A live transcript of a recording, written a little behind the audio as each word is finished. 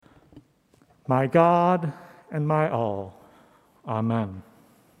my God and my all. Amen.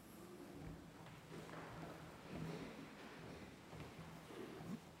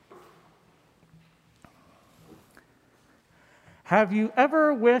 Have you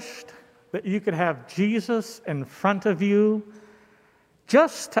ever wished that you could have Jesus in front of you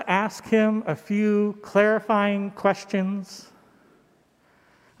just to ask him a few clarifying questions?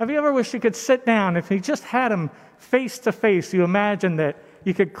 Have you ever wished you could sit down, if you just had him face to face, you imagine that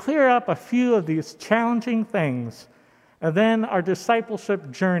you could clear up a few of these challenging things, and then our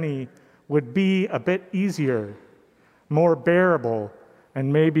discipleship journey would be a bit easier, more bearable,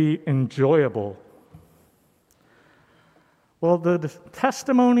 and maybe enjoyable. Well, the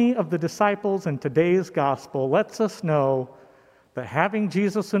testimony of the disciples in today's gospel lets us know that having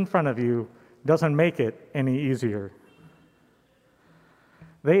Jesus in front of you doesn't make it any easier.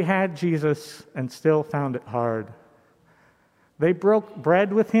 They had Jesus and still found it hard. They broke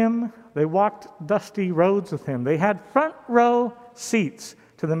bread with him. They walked dusty roads with him. They had front row seats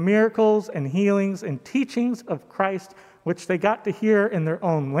to the miracles and healings and teachings of Christ, which they got to hear in their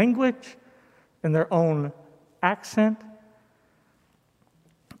own language, in their own accent,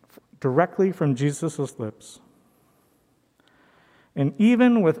 directly from Jesus' lips. And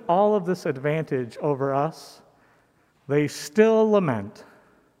even with all of this advantage over us, they still lament,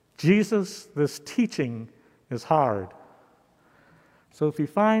 Jesus, this teaching is hard. So if you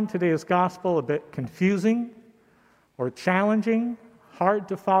find today's gospel a bit confusing or challenging, hard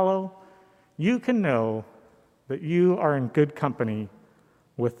to follow, you can know that you are in good company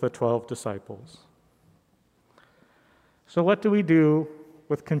with the 12 disciples. So what do we do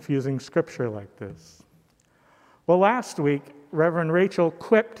with confusing scripture like this? Well, last week, Reverend Rachel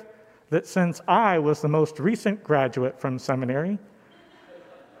quipped that since I was the most recent graduate from seminary,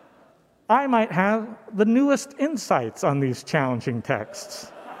 I might have the newest insights on these challenging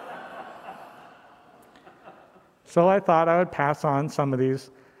texts. So I thought I would pass on some of these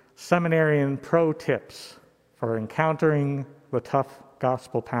seminarian pro tips for encountering the tough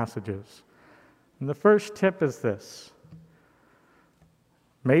gospel passages. And the first tip is this: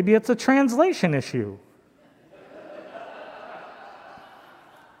 maybe it's a translation issue.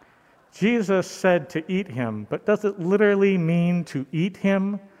 Jesus said to eat him, but does it literally mean to eat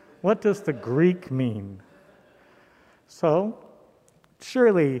him? What does the Greek mean? So,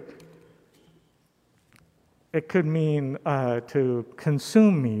 surely it could mean to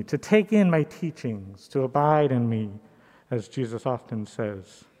consume me, to take in my teachings, to abide in me, as Jesus often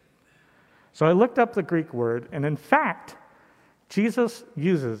says. So I looked up the Greek word, and in fact, Jesus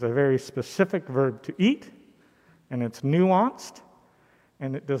uses a very specific verb to eat, and it's nuanced,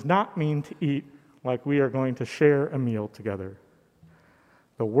 and it does not mean to eat like we are going to share a meal together.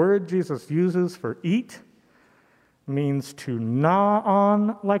 The word Jesus uses for eat means to gnaw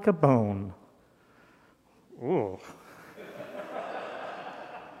on like a bone. Ooh.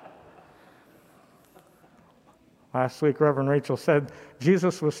 Last week, Reverend Rachel said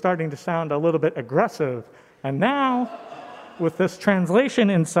Jesus was starting to sound a little bit aggressive, and now, with this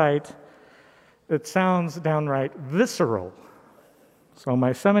translation insight, it sounds downright visceral. So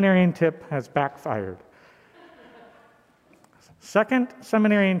my seminarian tip has backfired. Second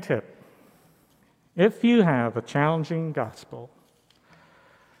seminarian tip: if you have a challenging gospel,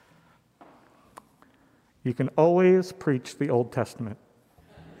 you can always preach the Old Testament.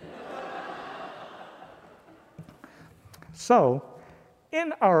 So,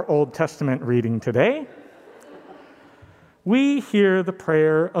 in our Old Testament reading today, we hear the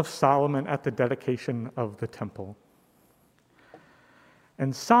prayer of Solomon at the dedication of the temple.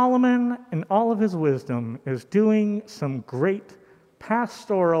 And Solomon, in all of his wisdom, is doing some great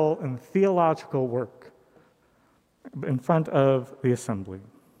pastoral and theological work in front of the assembly.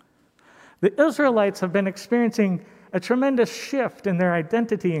 The Israelites have been experiencing a tremendous shift in their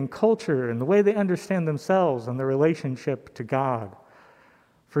identity and culture and the way they understand themselves and their relationship to God.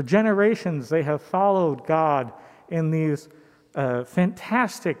 For generations, they have followed God in these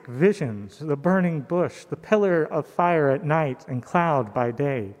fantastic visions: the burning bush, the pillar of fire at night and cloud by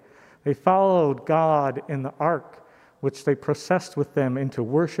day. They followed God in the ark, which they processed with them into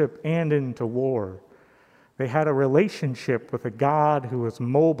worship and into war. They had a relationship with a God who was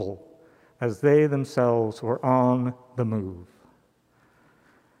mobile, as they themselves were on the move.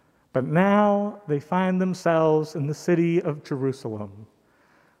 But now they find themselves in the city of Jerusalem,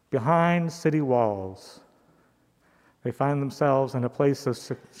 behind city walls. They find themselves in a place of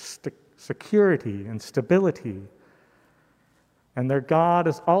security and stability. And their God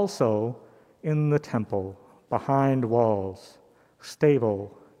is also in the temple, behind walls,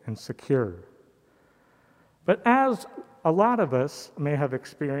 stable and secure. But as a lot of us may have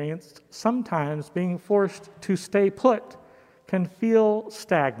experienced, sometimes being forced to stay put can feel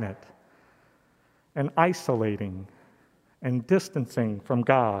stagnant and isolating and distancing from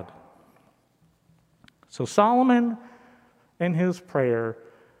God. So Solomon, in his prayer,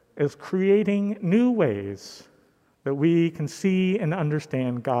 is creating new ways that we can see and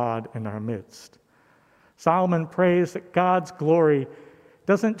understand God in our midst. Solomon prays that God's glory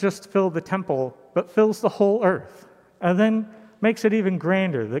doesn't just fill the temple, but fills the whole earth, and then makes it even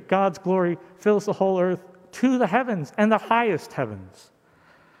grander, that God's glory fills the whole earth to the heavens and the highest heavens.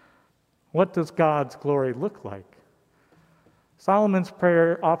 What does God's glory look like? Solomon's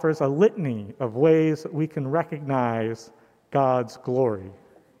prayer offers a litany of ways that we can recognize God's glory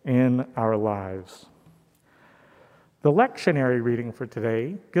in our lives. The lectionary reading for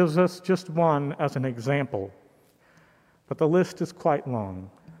today gives us just one as an example, but the list is quite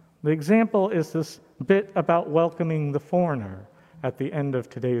long. The example is this bit about welcoming the foreigner at the end of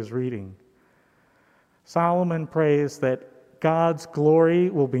today's reading. Solomon prays that God's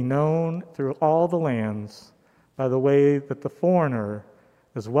glory will be known through all the lands by the way that the foreigner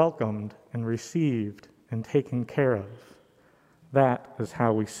is welcomed and received and taken care of. That is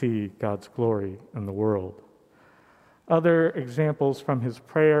how we see God's glory in the world. Other examples from his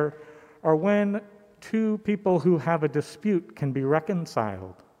prayer are when two people who have a dispute can be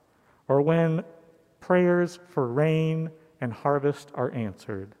reconciled, or when prayers for rain and harvest are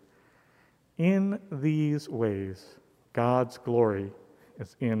answered. In these ways, God's glory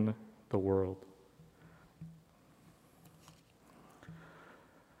is in the world.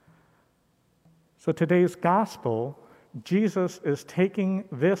 So today's gospel, Jesus is taking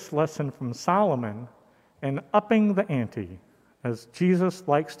this lesson from Solomon and upping the ante, as Jesus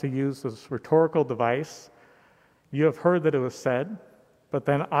likes to use this rhetorical device. You have heard that it was said, but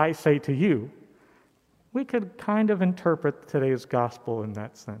then I say to you. We could kind of interpret today's gospel in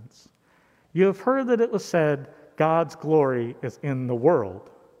that sense. You have heard that it was said, God's glory is in the world.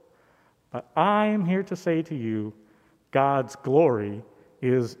 But I am here to say to you, God's glory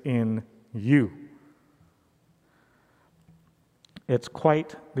is in you. It's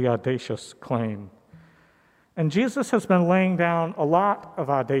quite the audacious claim. And Jesus has been laying down a lot of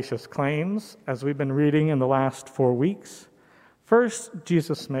audacious claims as we've been reading in the last 4 weeks. First,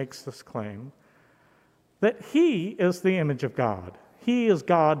 Jesus makes this claim that he is the image of God. He is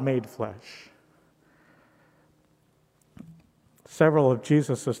God made flesh. Several of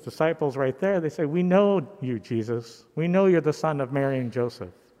Jesus' disciples right there, they say, we know you, Jesus. We know you're the son of Mary and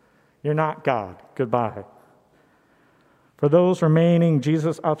Joseph. You're not God. Goodbye. For those remaining,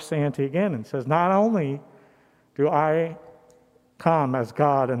 Jesus ups the ante again and says, not only do I come as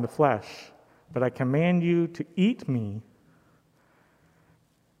God in the flesh, but I command you to eat me,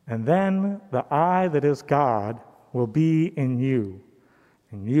 and then the I that is God will be in you,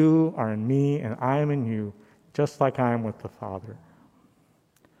 and you are in me, and I am in you, just like I am with the Father.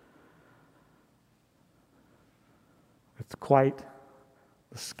 It's quite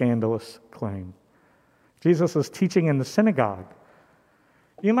a scandalous claim. Jesus was teaching in the synagogue.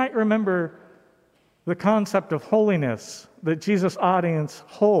 You might remember the concept of holiness that Jesus' audience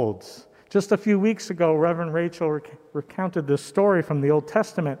holds. Just a few weeks ago, Reverend Rachel recounted this story from the Old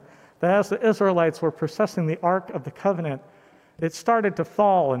Testament that as the Israelites were processing the Ark of the Covenant, it started to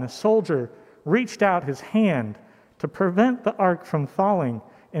fall, and a soldier reached out his hand to prevent the Ark from falling,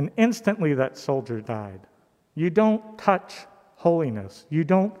 and instantly that soldier died. You don't touch holiness. You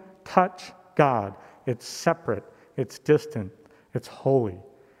don't touch God. It's separate. It's distant. It's holy.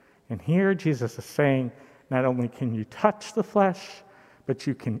 And here Jesus is saying, not only can you touch the flesh, but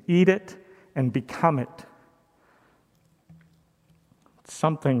you can eat it and become it. It's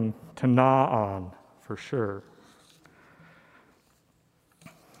something to gnaw on, for sure.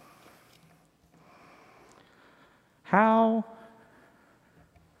 How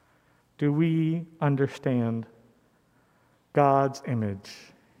do we understand God's image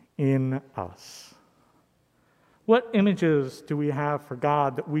in us? What images do we have for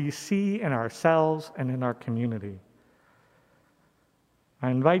God that we see in ourselves and in our community?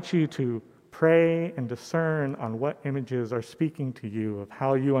 I invite you to pray and discern on what images are speaking to you of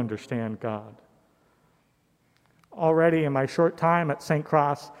how you understand God. Already in my short time at St.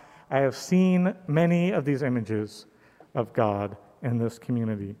 Cross, I have seen many of these images of God in this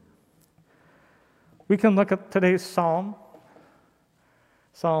community. We can look at today's psalm.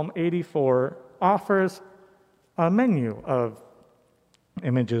 Psalm 84 offers a menu of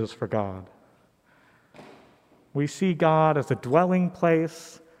images for God. We see God as a dwelling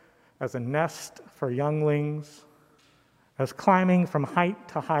place, as a nest for younglings, as climbing from height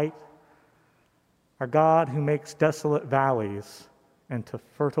to height, our God who makes desolate valleys into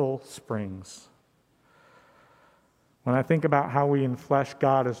fertile springs. When I think about how we enflesh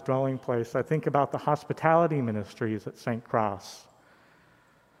God as dwelling place, I think about the hospitality ministries at St. Cross,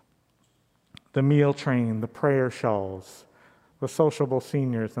 the meal train, the prayer shawls, the sociable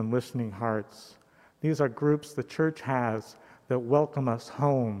seniors and listening hearts. These are groups the church has that welcome us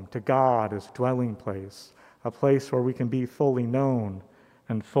home to God as dwelling place, a place where we can be fully known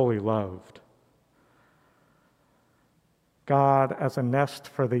and fully loved. God as a nest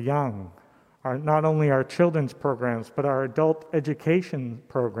for the young. Not only our children's programs, but our adult education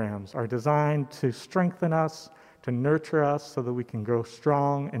programs are designed to strengthen us, to nurture us so that we can grow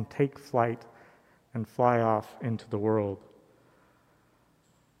strong and take flight and fly off into the world.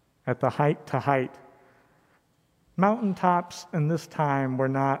 At the height to height, mountaintops in this time were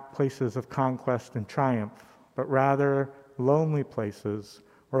not places of conquest and triumph, but rather lonely places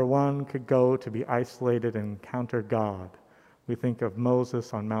where one could go to be isolated and encounter God. We think of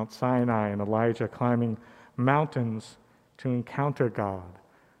Moses on Mount Sinai and Elijah climbing mountains to encounter God.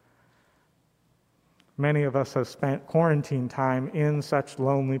 Many of us have spent quarantine time in such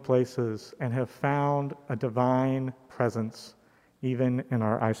lonely places and have found a divine presence even in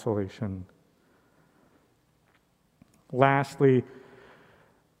our isolation. Lastly,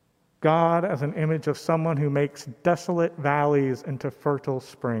 God as an image of someone who makes desolate valleys into fertile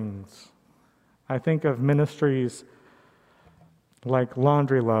springs. I think of ministries like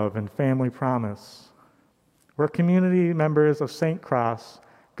Laundry Love and Family Promise, where community members of St. Cross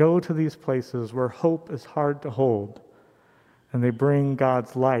go to these places where hope is hard to hold, and they bring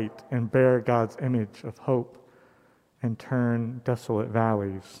God's light and bear God's image of hope and turn desolate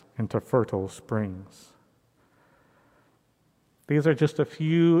valleys into fertile springs. These are just a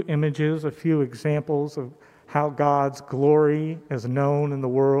few images, a few examples of how God's glory is known in the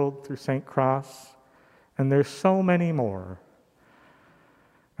world through St. Cross, and there's so many more.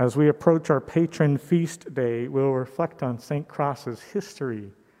 As we approach our patron feast day, we'll reflect on St. Cross's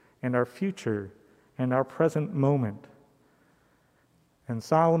history and our future and our present moment. And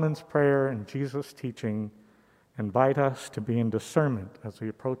Solomon's prayer and Jesus' teaching invite us to be in discernment as we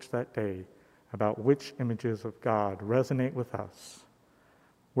approach that day about which images of God resonate with us.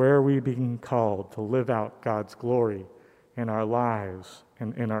 Where are we being called to live out God's glory in our lives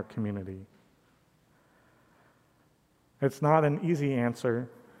and in our community? It's not an easy answer.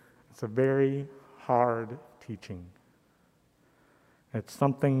 It's a very hard teaching. It's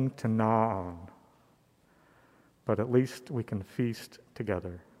something to gnaw on, but at least we can feast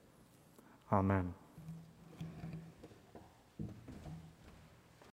together. Amen.